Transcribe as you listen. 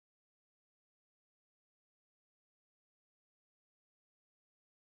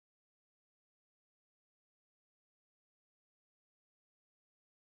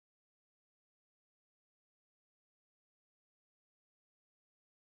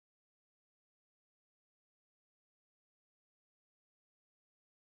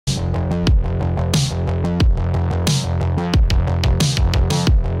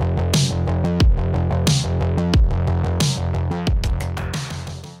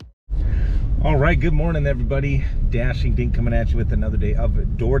All right, good morning, everybody. Dashing Dink coming at you with another day of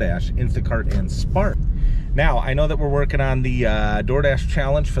DoorDash, Instacart, and Spark. Now, I know that we're working on the DoorDash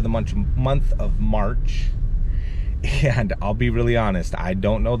challenge for the month of March. And I'll be really honest, I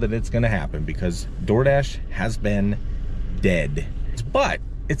don't know that it's going to happen because DoorDash has been dead. But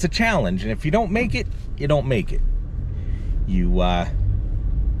it's a challenge, and if you don't make it, you don't make it. You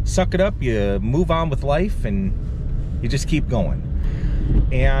suck it up, you move on with life, and you just keep going.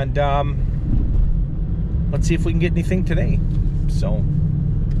 And let's see if we can get anything today. So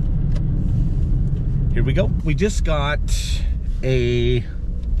here we go. We just got a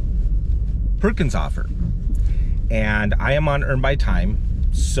Perkins offer, and I am on Earn by Time.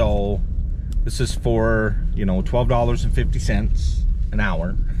 So this is for, you know, $12.50 an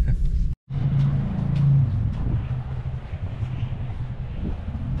hour.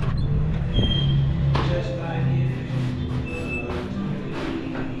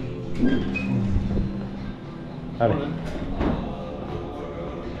 Howdy.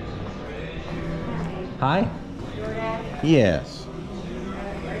 Hi. Yes.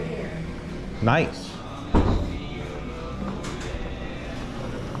 Nice. All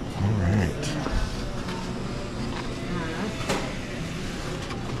right.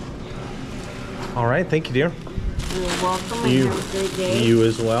 All right. Thank you, dear. You're welcome. And have a good day. You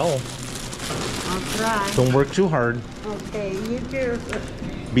as well. I'll try. Don't work too hard. Okay, you too.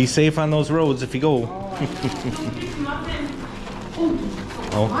 Be safe on those roads if you go.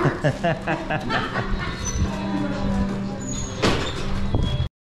 Oh.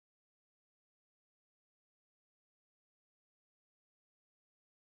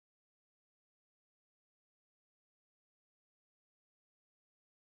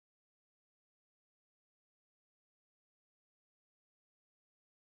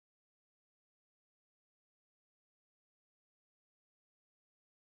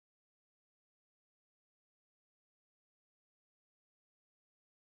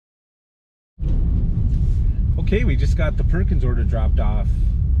 Okay, we just got the Perkins order dropped off,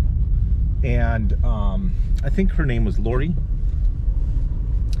 and I think her name was Lori.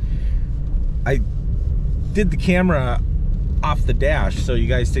 I did the camera off the dash so you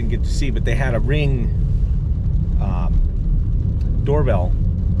guys didn't get to see, but they had a Ring doorbell,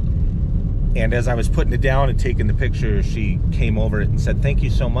 and as I was putting it down and taking the picture, she came over it and said, "Thank you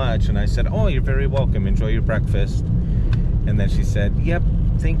so much." And I said, "Oh, you're very welcome. Enjoy your breakfast." And then she said, "Yep,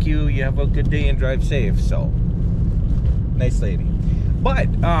 thank you. You have a good day and drive safe." So nice lady. But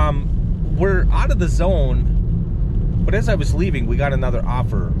we're out of the zone, but as I was leaving, we got another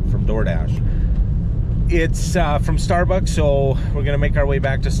offer from DoorDash. It's from Starbucks, so we're gonna make our way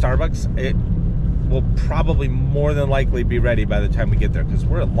back to Starbucks. It will probably more than likely be ready by the time we get there because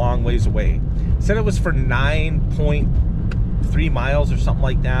we're a long ways away. Said it was for 9.3 miles or something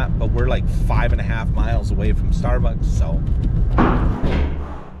like that, but we're like 5.5 miles away from Starbucks. So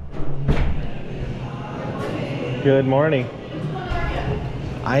good morning.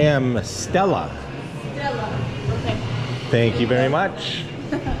 I am Stella. Stella. Okay. Thank you very much.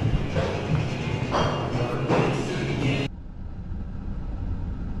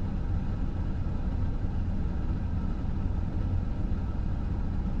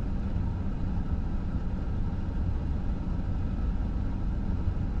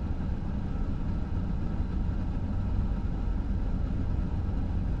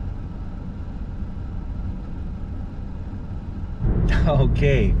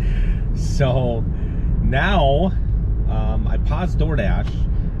 Okay, so now I paused DoorDash.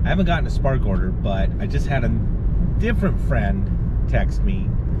 I haven't gotten a Spark order, but I just had a different friend text me,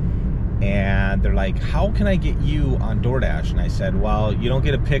 and they're like, "How can I get you on DoorDash?" And I said, "Well, you don't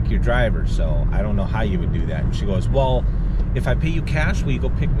get to pick your driver, so I don't know how you would do that." And she goes, "Well, if I pay you cash, will you go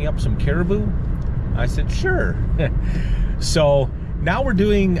pick me up some caribou?" I said, "Sure." So now we're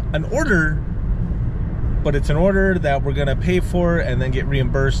doing an order, but it's an order that we're gonna pay for and then get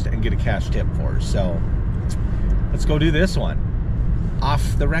reimbursed and get a cash tip for. So let's go do this one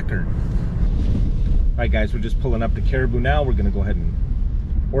off the record. All right, guys, we're just pulling up to caribou now. We're gonna go ahead and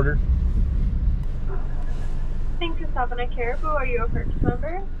order. Thanks for stopping at Caribou. Are you a purchase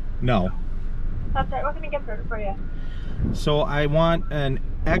member? No. That's right. What can I get started for you? So I want an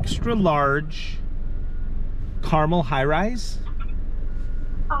extra large caramel high rise.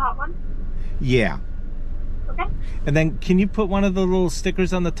 A hot one? Yeah. Okay. And then can you put one of the little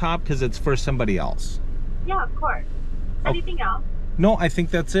stickers on the top because it's for somebody else? Yeah, of course. Anything else? No, I think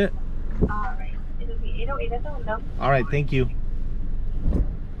that's it. All right. It'll be 808 at the window. All right, thank you. Good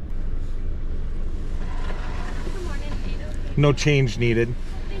morning. 808. No change needed.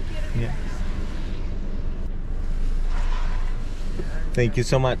 Thank you. Yeah. Thank you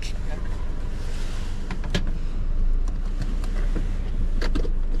so much.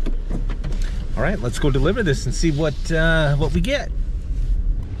 All right, let's go deliver this and see what we get.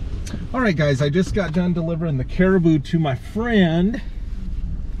 All right, guys, I just got done delivering the caribou to my friend.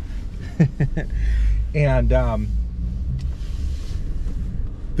 And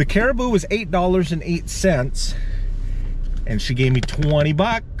the caribou was $8.08, and she gave me 20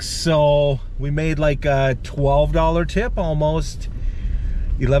 bucks. So we made like a $12 tip, almost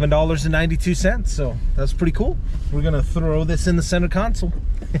 $11.92. So that's pretty cool. We're gonna throw this in the center console.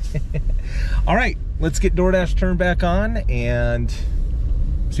 All right, let's get DoorDash turned back on and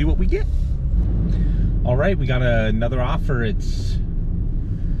see what we get. All right, we got another offer. It's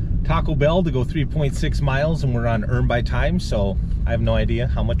Taco Bell to go 3.6 miles, and we're on earn by time, so I have no idea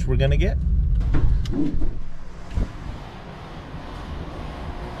how much we're gonna get.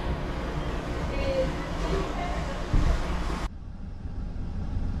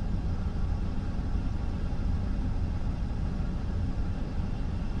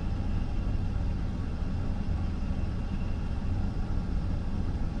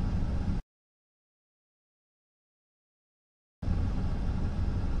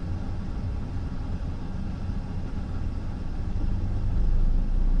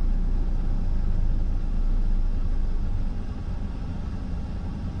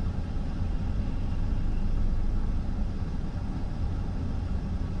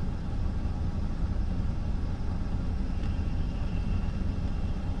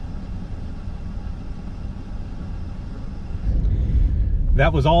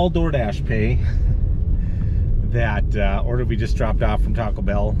 That was all DoorDash pay. That order we just dropped off from Taco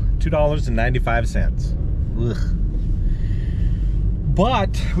Bell, $2.95. Ugh.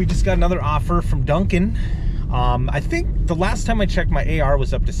 But we just got another offer from Dunkin'. I think the last time I checked, my AR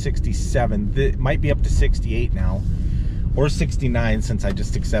was up to 67. It might be up to 68 now, or 69 since I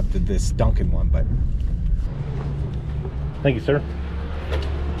just accepted this Dunkin' one. But thank you, sir.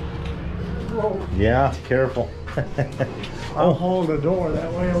 Whoa. Yeah, careful. I'll hold the door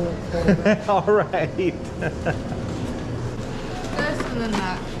that way. I won't hold it. All right. This and then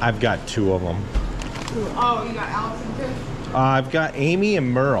that. I've got two of them. Oh, you got Allison too? I've got Amy and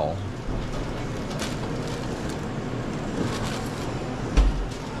Merle.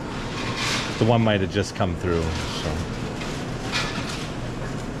 The one might have just come through. So.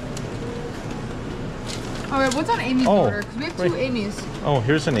 Alright, what's on Amy's order? Because we have two Amy's. Oh,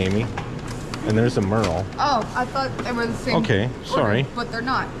 here's an Amy. And there's a Merle. Oh, I thought they were the same. Okay, sorry. Order, but they're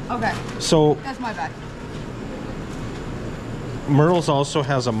not. Okay. So that's my bad. Merle's also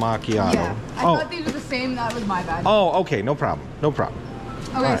has a macchiato. Yeah. I thought these were the same. That was my bad. Oh, okay, no problem. No problem.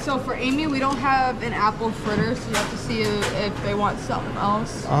 Okay, right. So for Amy, we don't have an apple fritter, so you have to see if they want something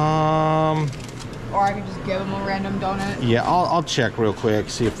else. Or I could just give them a random donut. Yeah, I'll check real quick,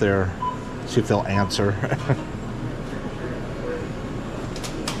 see if they'll answer.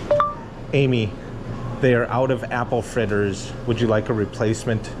 Amy, they are out of apple fritters. Would you like a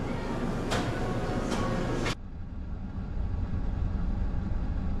replacement?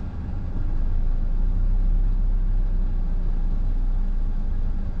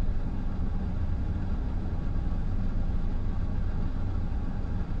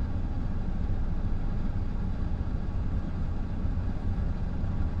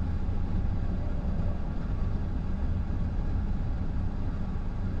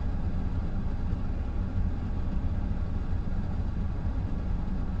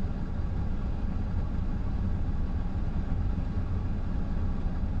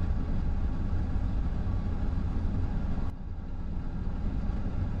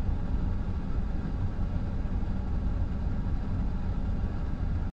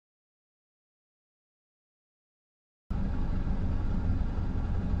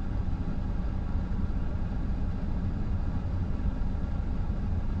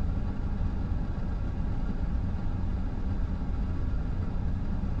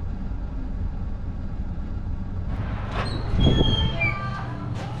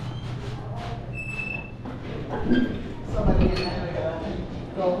 Somebody and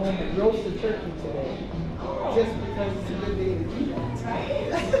I go home and roast the turkey today. Just because it's a good day to do that.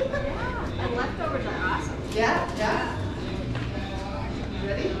 And leftovers are awesome. Yeah, yeah. You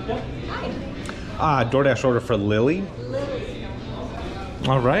ready? Yep. Hi. DoorDash order for Lily. Lily.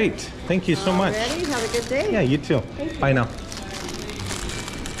 All right. Thank you so much. Ready? Have a good day. Yeah, you too. Bye now.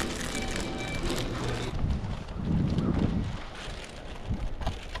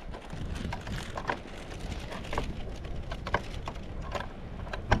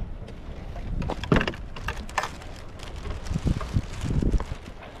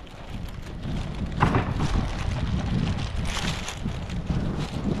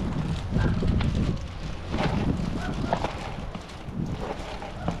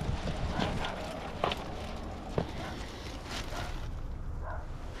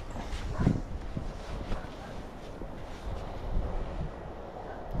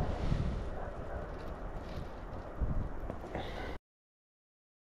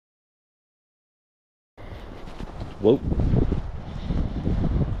 Whoa.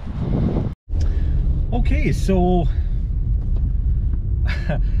 Okay, so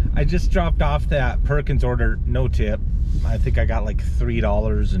I just dropped off that Perkins order, no tip. I think I got like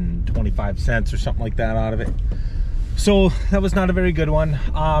 $3.25 or something like that out of it. So that was not a very good one.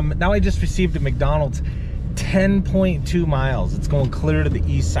 Now I just received a McDonald's, 10.2 miles. It's going clear to the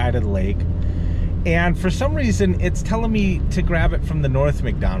east side of the lake. And for some reason, it's telling me to grab it from the North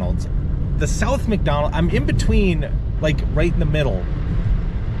McDonald's. The South McDonald's, I'm in between, like right in the middle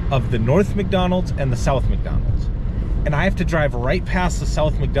of the North McDonald's and the South McDonald's. And I have to drive right past the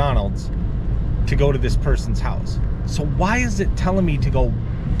South McDonald's to go to this person's house. So why is it telling me to go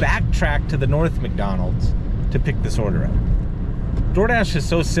backtrack to the North McDonald's to pick this order up? DoorDash is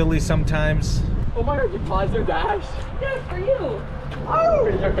so silly sometimes. Oh my god, you paused your dash? Yeah, for you. Oh,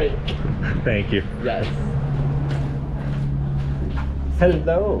 you're fake. Thank you. Yes.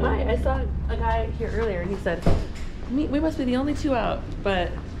 Hello. Hi, I saw a guy here earlier and he said, we must be the only two out,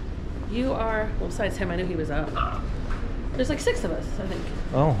 but you are, well, besides him, I knew he was out. There's like 6 of us, I think.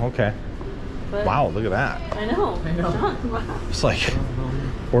 Oh, okay. But Wow, look at that. I know. Wow. It's like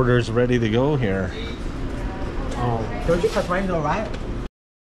orders ready to go here. Oh, don't you touch mine though, right?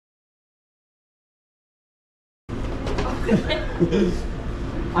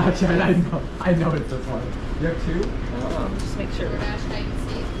 Actually, I know it's this one. You have 2? Just make sure.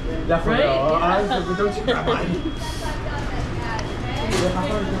 Definitely. Right? Yeah. Don't you grab mine.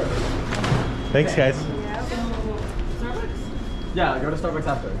 Thanks, guys. Starbucks? Yeah, go to Starbucks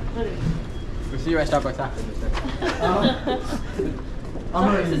after. We'll see you at Starbucks after this thing.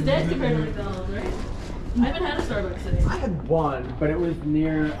 Starbucks is dead compared to McDonald's, right? I haven't had a Starbucks today. I had one, but it was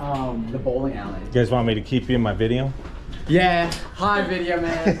near the bowling alley. You guys want me to keep you in my video? Yeah. Hi, video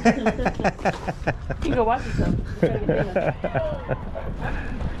man. You can go watch yourself.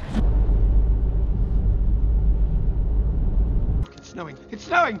 It's snowing. It's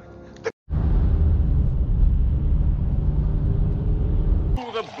snowing.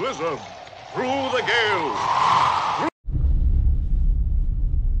 Through the blizzard, through the gale.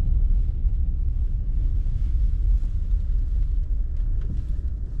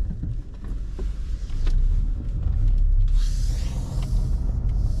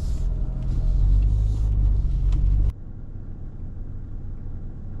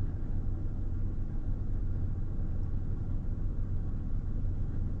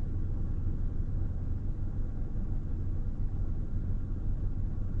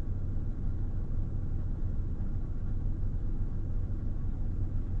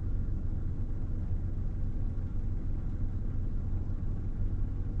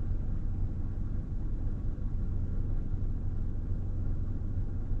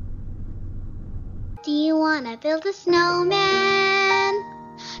 Do you want to build a snowman?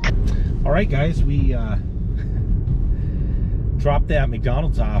 All right, guys, we dropped that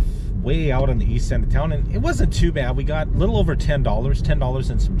McDonald's off way out on the east end of town, and it wasn't too bad. We got a little over $10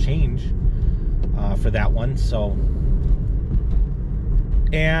 and some change for that one. So,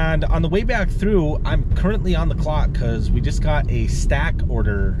 and on the way back through, I'm currently on the clock because we just got a stack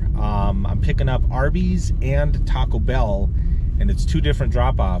order. I'm picking up Arby's and Taco Bell, and it's 2 different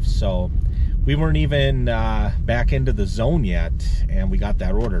drop-offs. So we weren't even back into the zone yet, and we got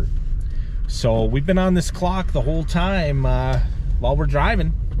that order. So we've been on this clock the whole time while we're driving,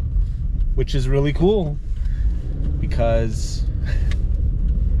 which is really cool because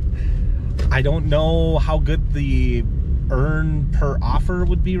I don't know how good the earn per offer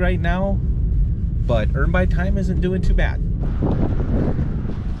would be right now, but earn by time isn't doing too bad.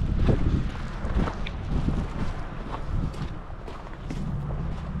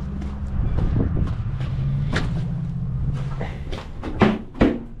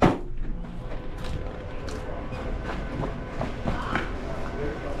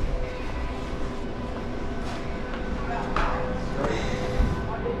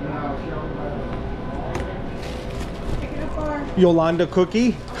 Yolanda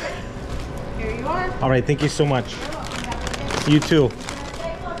cookie. Here you are. All right, thank you so much. You too.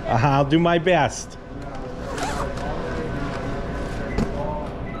 I'll do my best.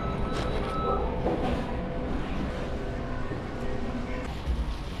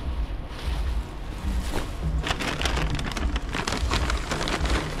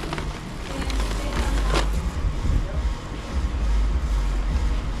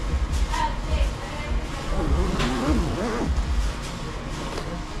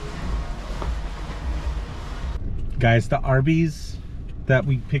 Guys, the Arby's that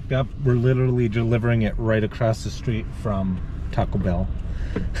we picked up, we're literally delivering it right across the street from Taco Bell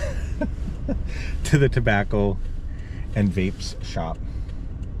to the tobacco and vapes shop.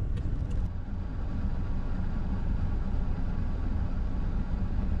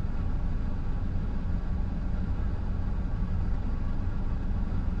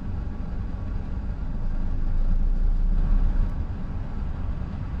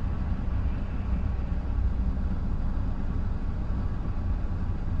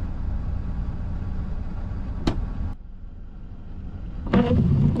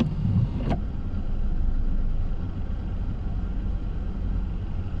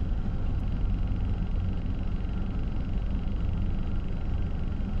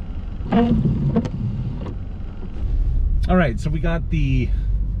 All right, so we got the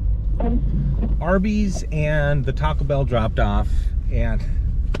Arby's and the Taco Bell dropped off, and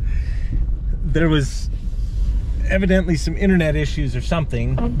there was evidently some internet issues or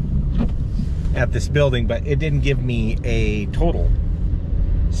something at this building, but it didn't give me a total.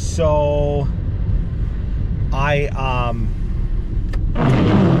 So I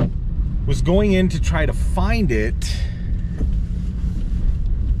was going in to try to find it,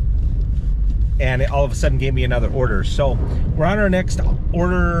 and it all of a sudden gave me another order. So we're on our next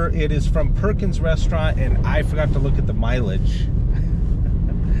order. It is from Perkins Restaurant, and I forgot to look at the mileage.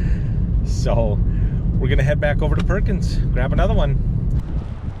 So we're gonna head back over to Perkins, grab another one.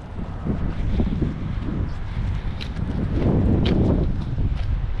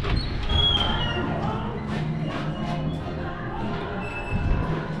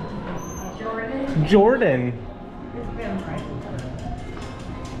 Jordan.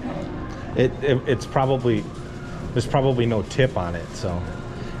 It's probably, there's probably no tip on it, so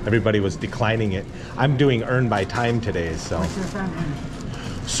everybody was declining it. I'm doing earn by time today, so.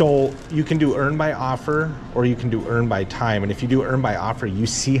 So you can do earn by offer or you can do earn by time. And if you do earn by offer, you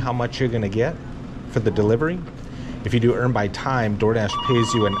see how much you're gonna get for the delivery. If you do earn by time, DoorDash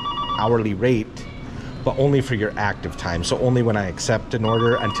pays you an hourly rate, but only for your active time. So only when I accept an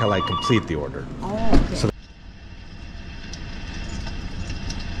order until I complete the order. Oh, okay. So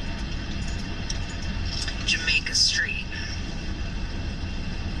Jamaica Street.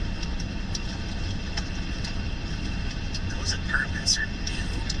 Those apartments are new.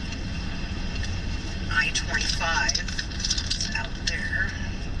 I-25 is out there.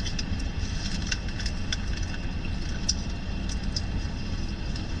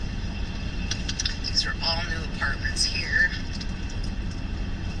 These are all new apartments here.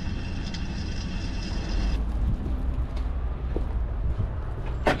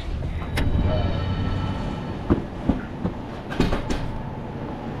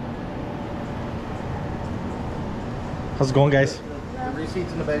 how's it going, guys? The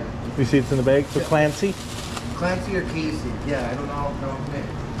receipts in the bag. Receipts in the bag for Clancy? Clancy or Casey? Yeah, I don't know. No,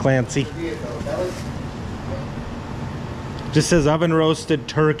 Clancy. that was... Just says oven roasted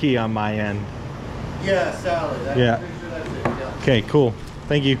turkey on my end. Yeah, salad. I'm Yeah. pretty sure that's it. Yeah. Okay, cool.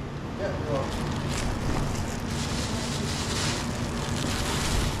 Thank you. Yeah, you're welcome.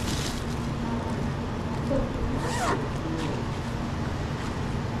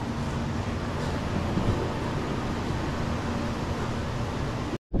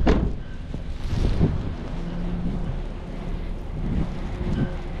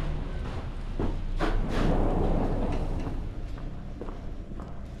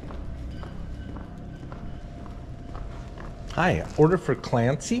 Hi, order for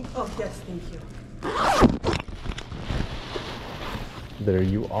Clancy. Oh, yes, thank you. There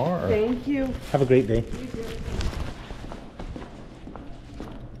you are. Thank you. Have a great day.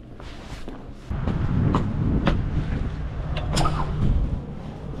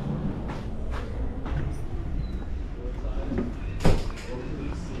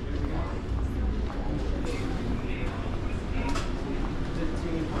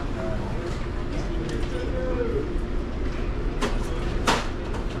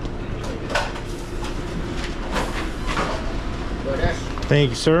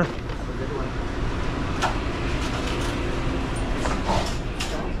 Thank you, sir.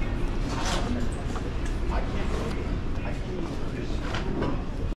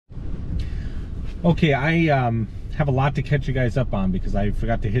 Okay, I have a lot to catch you guys up on because I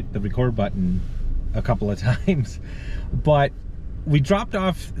forgot to hit the record button a couple of times. But we dropped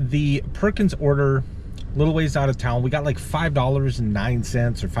off the Perkins order a little ways out of town. We got like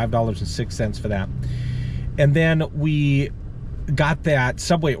 $5.09 or $5.06 for that. And then we got that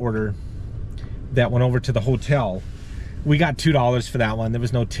Subway order that went over to the hotel. We got $2 for that one. There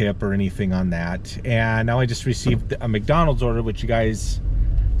was no tip or anything on that. And now I just received a McDonald's order, which you guys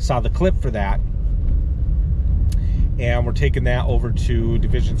saw the clip for that. And we're taking that over to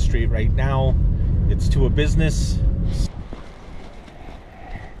Division Street right now. It's to a business.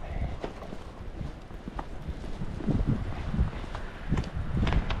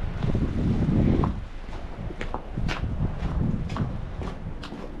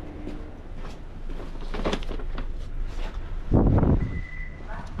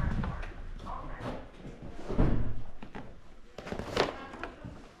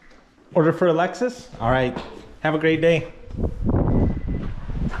 Order for Alexis? All right. Have a great day.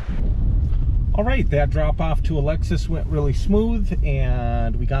 All All right, that drop off to Alexis went really smooth,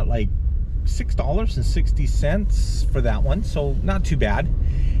 and we got like $6.60 for that one, so not too bad.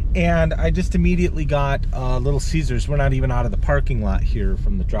 And I just immediately got Little Caesars. We're not even out of the parking lot here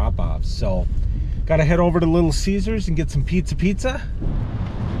from the drop off, so gotta head over to Little Caesars and get some pizza.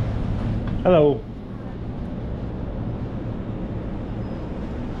 Hello.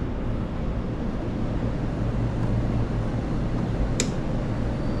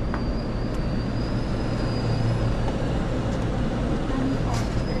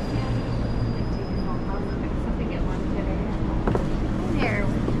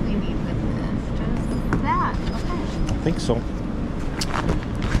 I think so.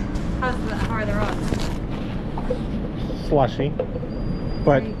 How are the roads? Slushy,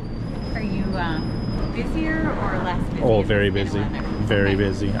 but Are you busier or less busy? oh, very busy, very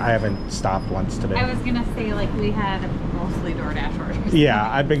busy. I haven't stopped once today. I was gonna say, like, we had mostly DoorDash orders. Yeah,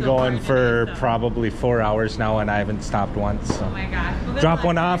 I've been so going far for today, so- probably 4 hours now, and I haven't stopped once. So. Oh my gosh. Well, good Drop luck.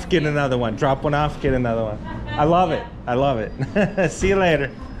 one off, get another one. Drop one off, get another one. I love it. I love it. See you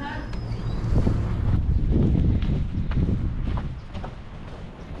later.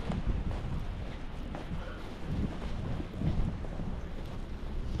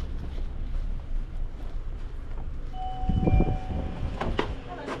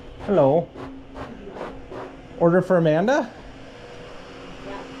 Hello. Order for Amanda?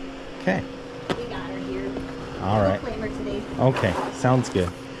 Yeah, Okay. we got her here. All right. We'll claim her today. Okay. Sounds good.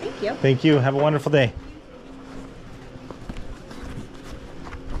 Thank you. Thank you. Have a wonderful day.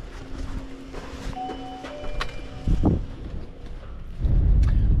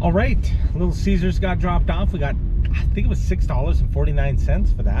 All right. Little Caesars got dropped off. We got, I think it was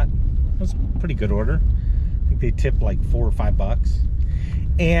 $6.49 for that. That was a pretty good order. I think they tipped like $4 or $5.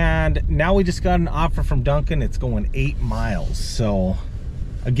 And now we just got an offer from Dunkin'. It's going 8 miles. So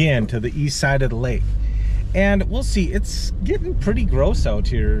again, to the east side of the lake. And we'll see, it's getting pretty gross out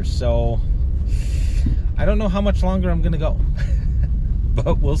here. So I don't know how much longer I'm gonna go,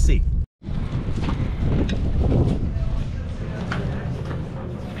 but we'll see.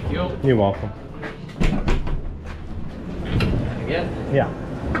 Thank you. You're welcome. Again? Yeah.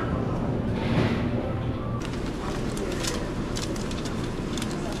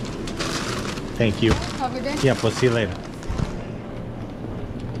 Thank you. Have a good day. Yep, we'll see you later.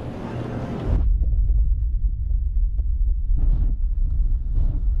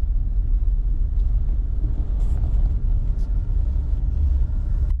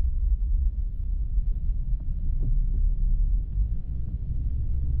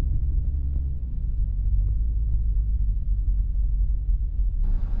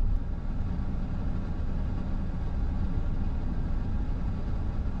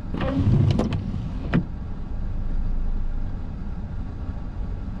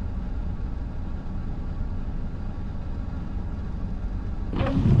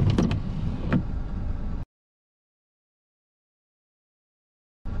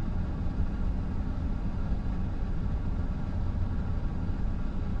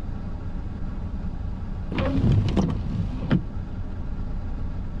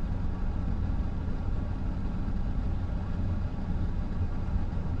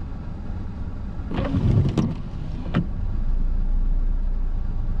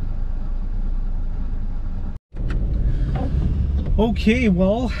 Okay,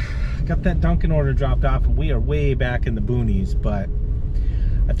 well, got that Dunkin' order dropped off, and we are way back in the boonies, but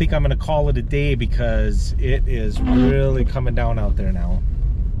I think I'm gonna call it a day because it is really coming down out there now.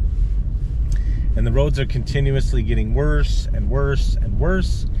 And the roads are continuously getting worse and worse and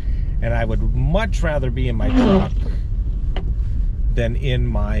worse, and I would much rather be in my truck than in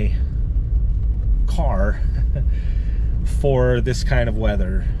my car for this kind of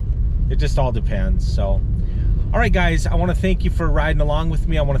weather. It just all depends. So all right, guys, I want to thank you for riding along with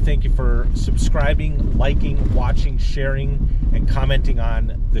me. I want to thank you for subscribing, liking, watching, sharing, and commenting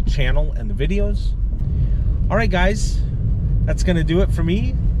on the channel and the videos. All right, guys, that's going to do it for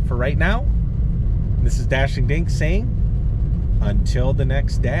me for right now. This is Dashing Dink saying, until the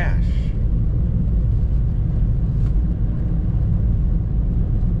next dash.